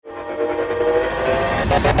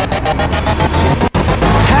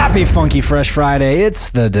Happy Funky Fresh Friday. It's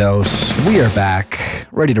The Dose. We are back,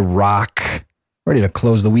 ready to rock, ready to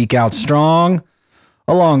close the week out strong,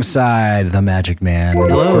 alongside the Magic Man, the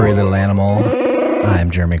furry little animal.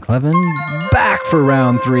 I'm Jeremy Clevin, back for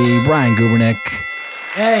round 3. Brian Gubernick.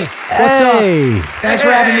 Hey, what's up? Thanks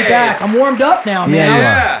for having me back. I'm warmed up now, man.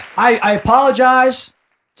 Yeah. I apologize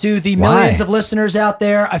to the millions of listeners out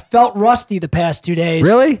there. I felt rusty the past 2 days.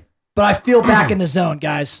 Really? But I feel back in the zone,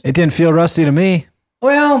 guys. It didn't feel rusty to me.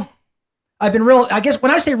 Well, I've been I guess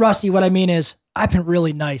when I say rusty, what I mean is I've been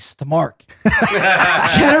really nice to Mark.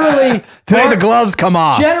 Generally, Today the gloves come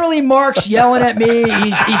off. Generally, Mark's yelling at me.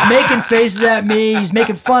 He's making faces at me. He's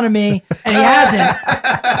making fun of me, and he hasn't.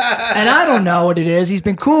 And I don't know what it is. He's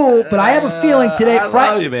been cool, but I have a feeling today. I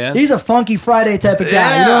love you, man. He's a funky Friday type of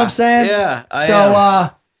guy. You know what I'm saying? Yeah.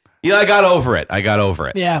 I got over it.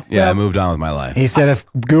 Yeah. Yeah, I moved on with my life. He said if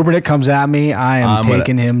Gubernick comes at me, I am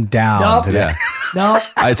taking him down Nope. today. No.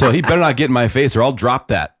 I told he better not get in my face or I'll drop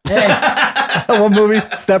that. Hey. What movie?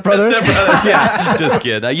 Step Brothers? Step Brothers, yeah. Just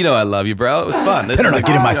kidding. You know I love you, bro. It was fun. Better not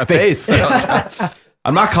get in my face.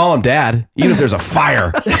 I'm not calling dad, even if there's a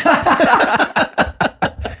fire.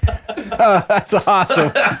 That's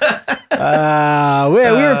awesome. We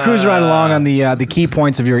were cruising right along on the key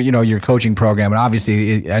points of your coaching program, and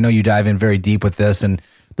obviously I know you dive in very deep with this, and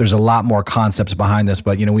there's a lot more concepts behind this.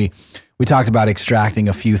 But we talked about extracting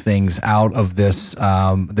a few things out of this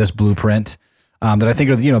this blueprint that I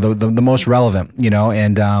think are the most relevant.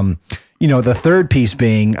 And the third piece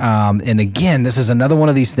being, and again, this is another one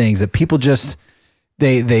of these things that people just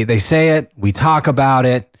they say it, we talk about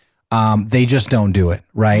it. They just don't do it,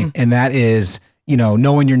 right? Mm-hmm. And that is,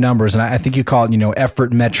 knowing your numbers. And I think you call it,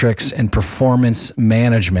 effort metrics and performance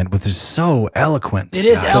management, which is so eloquent. It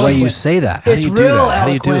is the eloquent. way you say that. How It's do you do real that? How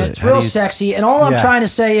do you do eloquent. it? It's real sexy. And all I'm trying to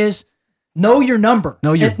say is know your number.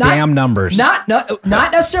 Know your damn numbers. Not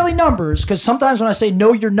necessarily numbers, because sometimes when I say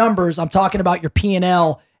know your numbers, I'm talking about your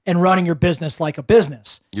P&L and running your business like a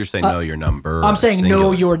business. You're saying know your number. I'm saying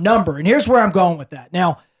know your number. And here's where I'm going with that.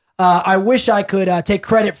 Now, I wish I could take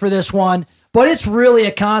credit for this one, but it's really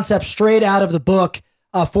a concept straight out of the book,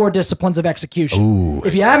 4 Disciplines of Execution. Ooh.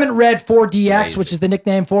 If you haven't read 4DX, which is the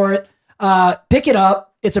nickname for it, pick it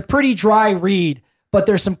up. It's a pretty dry read, but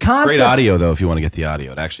there's some concepts. Great audio, though, if you want to get the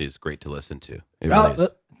audio. It actually is great to listen to. It really is.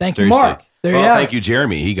 Thank you, Mark. There you go. Thank you,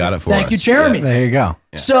 Jeremy. He got it for us. Thank you, Jeremy. Yeah. There you go.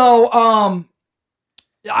 Yeah. So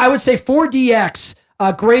I would say 4DX,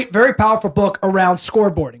 a great, very powerful book around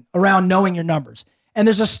scoreboarding, around knowing your numbers. And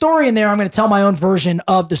there's a story in there. I'm going to tell my own version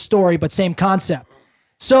of the story, but same concept.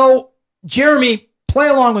 So, Jeremy, play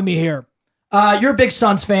along with me here. You're a big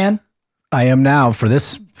Suns fan. I am now for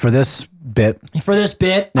this bit. For this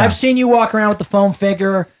bit, Yeah. I've seen you walk around with the foam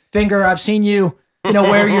finger. I've seen you,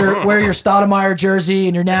 wear your Stoudemire jersey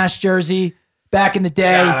and your Nash jers's back in the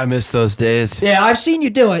day. God, I miss those days. Yeah, I've seen you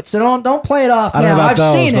do it. So don't play it off I don't now. know about I've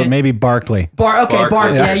those, seen but it. maybe Barkley. Barkley.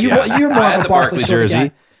 Yeah, you're more I had of a the Barkley Barkley sort of jersey.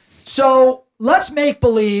 guy. So let's make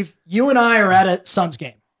believe you and I are at a Suns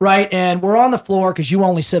game, right? And we're on the floor because you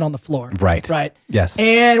only sit on the floor. Right. Right. Yes.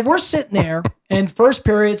 And we're sitting there, and first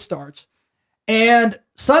period starts, and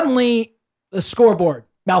suddenly the scoreboard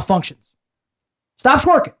malfunctions. Stops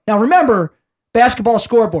working. Now remember, basketball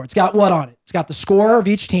scoreboard's got what on it? It's got the score of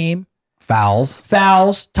each team, Fouls,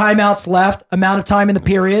 timeouts left, amount of time in the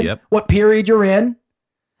period, what period you're in,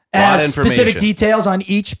 as specific details on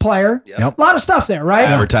each player. Yep. A lot of stuff there, right?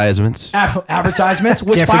 Advertisements. Advertisements,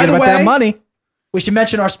 which, Can't by forget the about way, that money. we should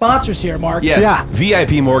mention our sponsors here, Mark. Yes. Yeah.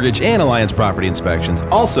 VIP Mortgage and Alliance Property Inspections.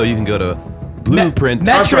 Also, you can go to Blueprint.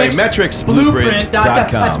 Metrics.com.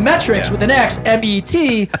 That's Metrics with an X,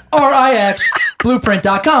 METRIX,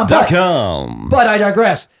 blueprint.com. But I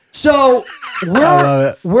digress. So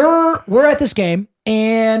we're at this game,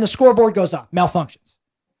 and the scoreboard goes off, malfunctions.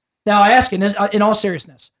 Now I ask you this in all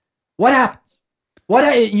seriousness, what happens?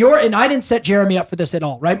 And I didn't set Jeremy up for this at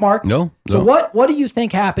all, right, Mark? No. So what do you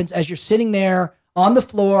think happens as you're sitting there on the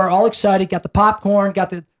floor, all excited, got the popcorn, got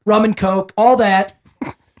the rum and Coke, all that?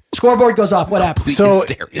 Scoreboard goes off. What happens?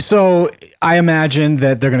 So I imagine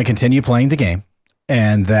that they're going to continue playing the game,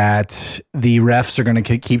 and that the refs are going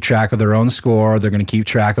to keep track of their own score. They're going to keep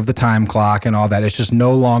track of the time clock and all that. It's just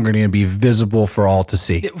no longer going to be visible for all to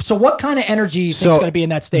see. So what kind of energy do you think is going to be in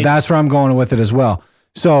that stadium? That's where I'm going with it as well.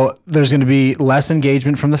 So there's going to be less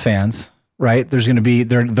engagement from the fans, right? There's going to be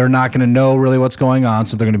they're not going to know really what's going on,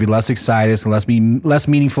 so they're going to be less excited, so less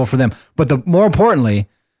meaningful for them. But more importantly,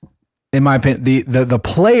 in my opinion, the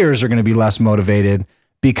players are going to be less motivated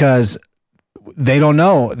because they don't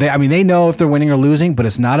know. They know if they're winning or losing, but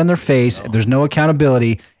it's not in their face. There's no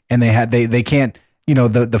accountability, and they can't.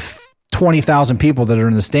 20,000 people that are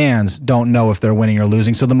in the stands don't know if they're winning or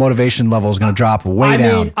losing. So the motivation level is going to drop way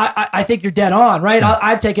down. I think you're dead on, right? Yeah.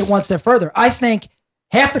 I'd take it one step further. I think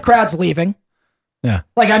half the crowd's leaving. Yeah.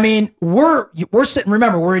 Like, I mean, we're sitting,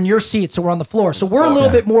 remember, we're in your seat, so we're on the floor. So we're a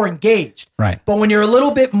little bit more engaged. Right. But when you're a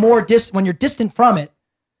little bit more when you're distant from it,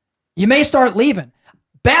 you may start leaving.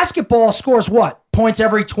 Basketball scores what? Points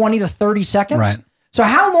every 20 to 30 seconds? Right. So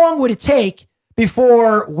how long would it take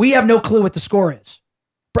before we have no clue what the score is?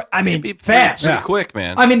 I mean, fast. Pretty quick,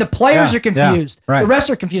 man. I mean, the players are confused. Yeah, right. The refs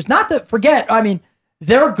are confused. Not to forget, I mean,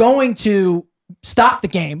 they're going to stop the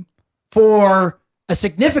game for a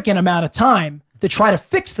significant amount of time to try to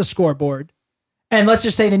fix the scoreboard. And let's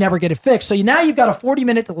just say they never get it fixed. So now you've got a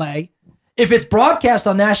 40-minute delay. If it's broadcast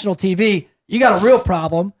on national TV, you got a real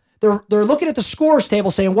problem. They're looking at the scores table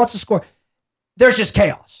saying, what's the score? There's just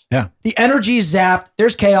chaos. Yeah. The energy is zapped.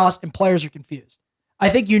 There's chaos, and players are confused. I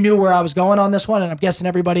think you knew where I was going on this one, and I'm guessing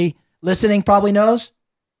everybody listening probably knows.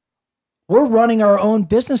 We're running our own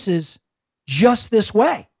businesses just this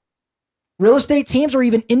way. Real estate teams or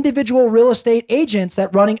even individual real estate agents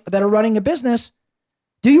that are running a business.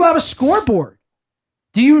 Do you have a scoreboard?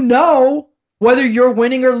 Do you know whether you're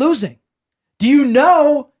winning or losing? Do you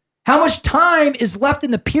know how much time is left in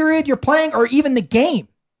the period you're playing or even the game?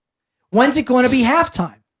 When's it going to be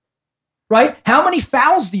halftime? Right? How many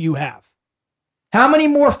fouls do you have? How many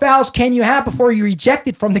more fouls can you have before you're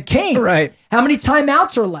ejected from the game? Right. How many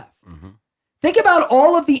timeouts are left? Mm-hmm. Think about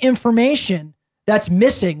all of the information that's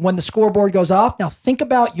missing when the scoreboard goes off. Now think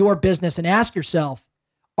about your business and ask yourself,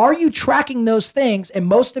 are you tracking those things? And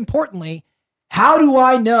most importantly, how do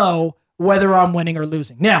I know whether I'm winning or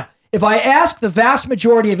losing? Now, if I ask the vast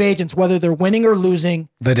majority of agents whether they're winning or losing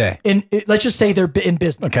the day, let's just say they're in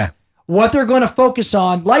business. Okay. What they're going to focus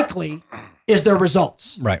on likely is their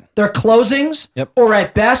results. Right. Their closings, or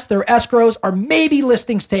at best, their escrows, or maybe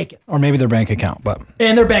listings taken. Or maybe their bank account, but.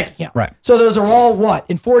 And their bank account. Right. So those are all what?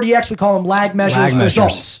 In 4DX, we call them lag measures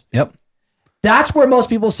results. Yep. That's where most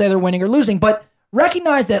people say they're winning or losing. But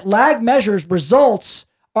recognize that lag measures results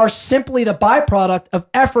are simply the byproduct of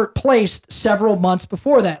effort placed several months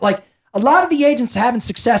before that. Like a lot of the agents having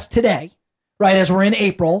success today, right, as we're in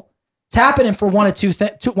April, it's happening for one of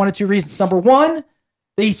two reasons. Number one,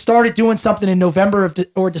 they started doing something in November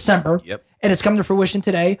or December, and it's come to fruition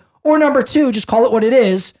today. Or number two, just call it what it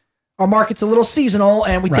is. Our market's a little seasonal,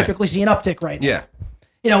 and we typically see an uptick right now.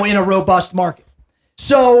 Yeah. In a robust market.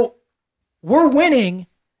 So we're winning,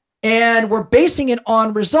 and we're basing it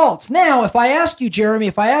on results. Now, if I ask you, Jeremy,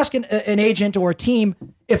 if I ask an agent or a team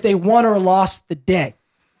if they won or lost the day,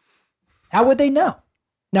 how would they know?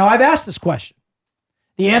 Now, I've asked this question.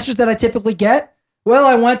 The answers that I typically get, well,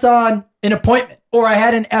 I went on an appointment or I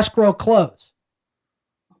had an escrow close.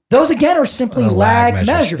 Those, again, are simply lag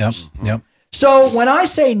measures. Yep. So when I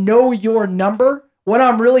say know your number, what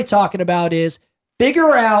I'm really talking about is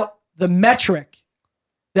figure out the metric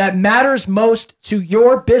that matters most to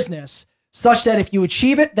your business such that if you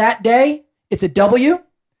achieve it that day, it's a W.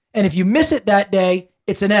 And if you miss it that day,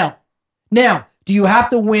 it's an L. Now, do you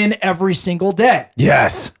have to win every single day?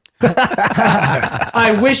 Yes.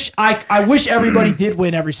 I wish everybody did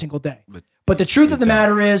win every single day. But the truth of the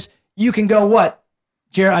matter is, you can go what?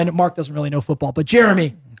 I know Mark doesn't really know football, but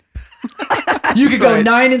Jeremy, you could go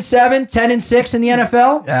 9-7, 10-6 in the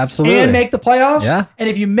NFL. Absolutely. And make the playoffs. Yeah. And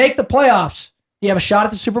if you make the playoffs, you have a shot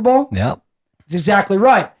at the Super Bowl. Yeah. That's exactly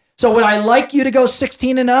right. So would I like you to go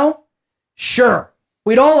 16-0? Sure.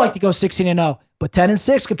 We'd all like to go 16-0, but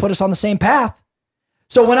 10-6 could put us on the same path.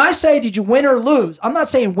 So when I say, did you win or lose? I'm not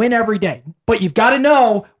saying win every day, but you've got to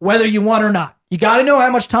know whether you won or not. You got to know how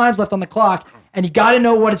much time's left on the clock, and you got to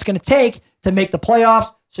know what it's going to take to make the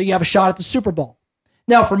playoffs so you have a shot at the Super Bowl.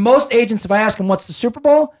 Now, for most agents, if I ask them what's the Super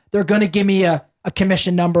Bowl, they're going to give me a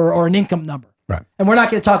commission number or an income number. Right. And we're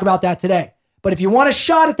not going to talk about that today. But if you want a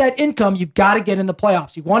shot at that income, you've got to get in the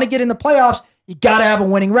playoffs. You want to get in the playoffs, you got to have a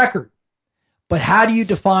winning record. But how do you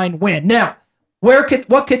define win? Now, what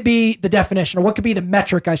could be the definition, or what could be the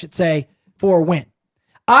metric, I should say, for a win?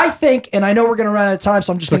 I think, and I know we're going to run out of time,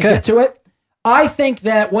 so I'm just going to get to it. I think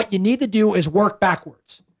that what you need to do is work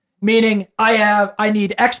backwards, meaning I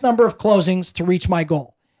need X number of closings to reach my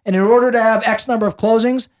goal. And in order to have X number of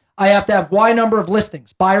closings, I have to have Y number of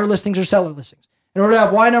listings, buyer listings or seller listings. In order to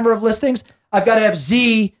have Y number of listings, I've got to have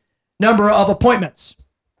Z number of appointments,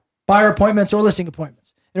 buyer appointments or listing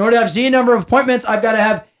appointments. In order to have Z number of appointments, I've got to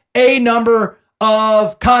have A number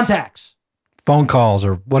of contacts. Phone calls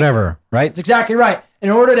or whatever, right? That's exactly right. In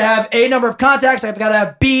order to have A number of contacts, I've got to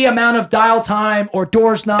have B amount of dial time or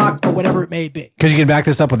doors knocked or whatever it may be. Because you can back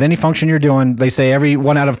this up with any function you're doing. They say every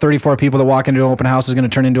 1 out of 34 people that walk into an open house is going to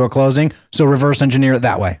turn into a closing. So reverse engineer it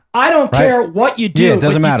that way. I don't care what you do. Yeah, it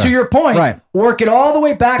doesn't matter. To your point, work it all the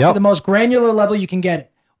way back to the most granular level you can get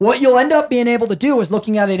it. What you'll end up being able to do is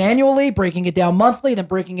looking at it annually, breaking it down monthly, then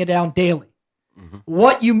breaking it down daily.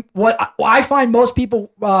 What I find most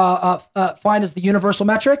people find as the universal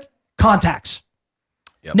metric, contacts.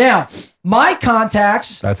 Yep. Now, my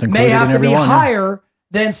contacts may have to be higher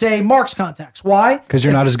than, say, Mark's contacts. Why? Because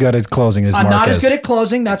you're not as good at closing as Mark is. I'm not as good at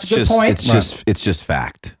closing. That's a good point. It's just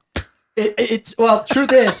fact. Well,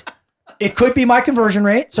 truth is, it could be my conversion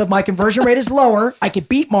rate. So if my conversion rate is lower, I could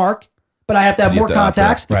beat Mark, but I have to have more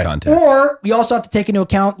contacts. Or we also have to take into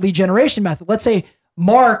account lead generation method. Let's say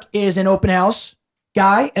Mark is an open house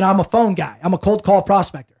guy and I'm a phone guy. I'm a cold call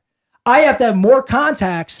prospector. I have to have more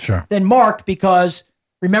contacts than Mark because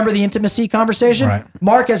remember the intimacy conversation? Right.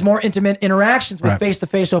 Mark has more intimate interactions with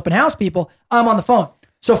face-to-face open house people. I'm on the phone.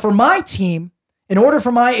 So for my team, in order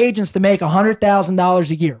for my agents to make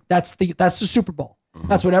 $100,000 a year, that's the Super Bowl. Mm-hmm.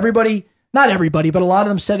 That's what everybody, not everybody, but a lot of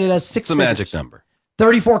them set it as six figures. It's a magic number.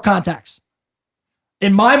 34 contacts.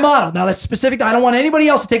 In my model, now that's specific. I don't want anybody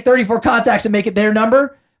else to take 34 contacts and make it their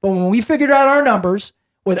number. But when we figured out our numbers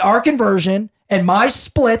with our conversion and my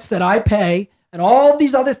splits that I pay and all of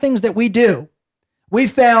these other things that we do, we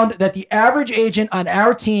found that the average agent on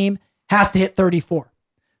our team has to hit 34.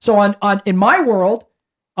 So in my world,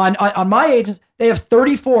 on my agents, they have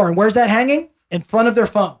 34. And where's that hanging? In front of their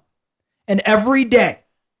phone. And every day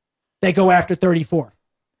they go after 34.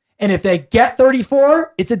 And if they get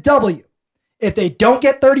 34, it's a W. If they don't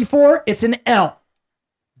get 34, it's an L.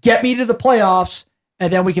 Get me to the playoffs,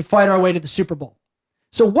 and then we can fight our way to the Super Bowl.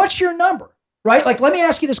 So what's your number, right? Like, let me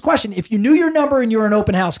ask you this question. If you knew your number and you're an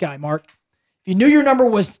open house guy, Mark, if you knew your number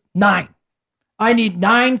was 9, I need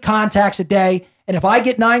 9 contacts a day. And if I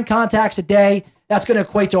get 9 contacts a day, that's going to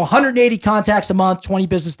equate to 180 contacts a month, 20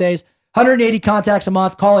 business days, 180 contacts a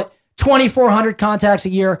month, call it 2,400 contacts a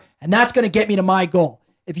year. And that's going to get me to my goal.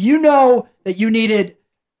 If you know that you needed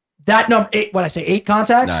that number, 8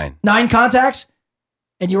 contacts? 9 contacts,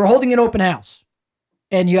 and you were holding an open house,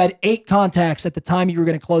 and you had 8 contacts at the time you were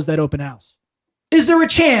going to close that open house, is there a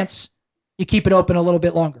chance you keep it open a little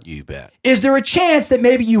bit longer? You bet. Is there a chance that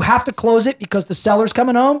maybe you have to close it because the seller's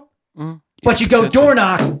coming home, but you go door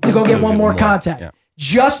knock to go get one more contact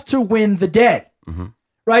just to win the day,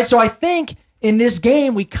 right? So I think in this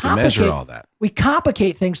game, we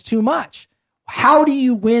complicate things too much. How do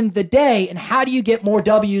you win the day, and how do you get more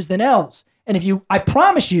W's than L's? And I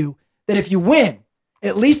promise you that if you win,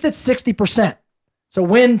 at least it's 60%. So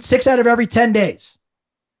win 6 out of every 10 days,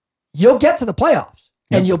 you'll get to the playoffs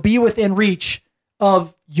and you'll be within reach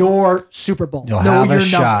of your Super Bowl. You'll have a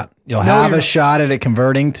shot. You'll have a shot at it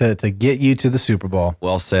converting to get you to the Super Bowl.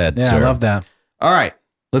 Well said, sir. I love that. All right,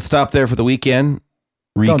 let's stop there for the weekend.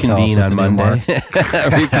 Reconvene on Monday.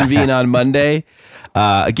 Reconvene on Monday.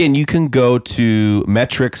 Again, you can go to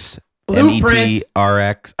Metrix, METRIX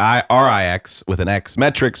with an X,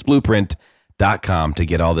 metricsblueprint.com to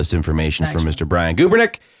get all this information from Mr. Brian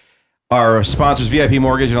Gubernick. Our sponsors, VIP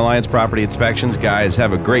Mortgage and Alliance Property Inspections. Guys,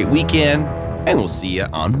 have a great weekend, and we'll see you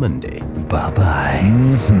on Monday. Bye-bye.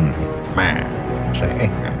 See?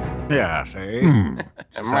 Yeah, see?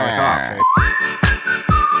 That's how I talk, see?